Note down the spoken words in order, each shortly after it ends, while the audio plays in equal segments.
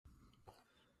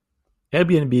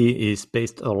Airbnb is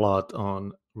based a lot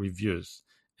on reviews.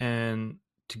 And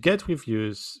to get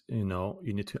reviews, you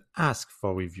need to ask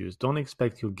for reviews. Don't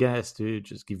expect your guests to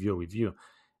just give you a review.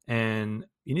 And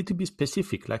you need to be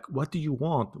specific. Like, what do you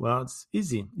want? Well, it's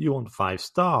easy. You want 5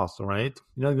 stars, right?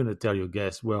 You're not going to tell your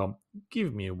guests, well,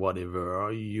 give me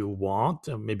whatever you want,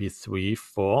 maybe three,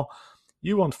 four.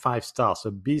 You want 5 stars.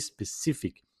 So be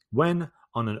specific. When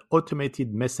on an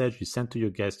automated message you send to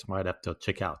your guests right after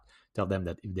checkout, tell them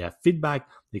that if they have feedback,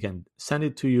 they can send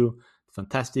it to you.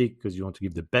 Fantastic, because you want to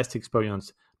give the best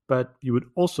experience. But you would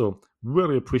also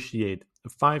really appreciate a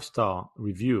 5 star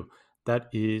review that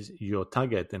is your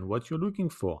target and what you're looking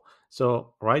for.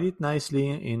 So write it nicely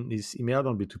in this email.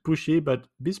 Don't be too pushy, but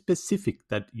be specific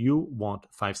that you want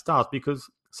 5 stars, because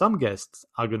some guests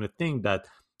are going to think that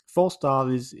 4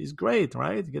 stars is great,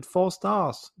 right? You get 4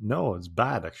 stars. No, it's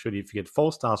bad actually. If you get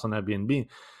 4 stars on Airbnb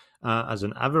as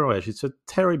an average, it's a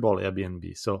terrible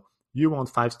Airbnb. So you want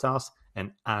 5 stars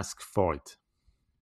and ask for it.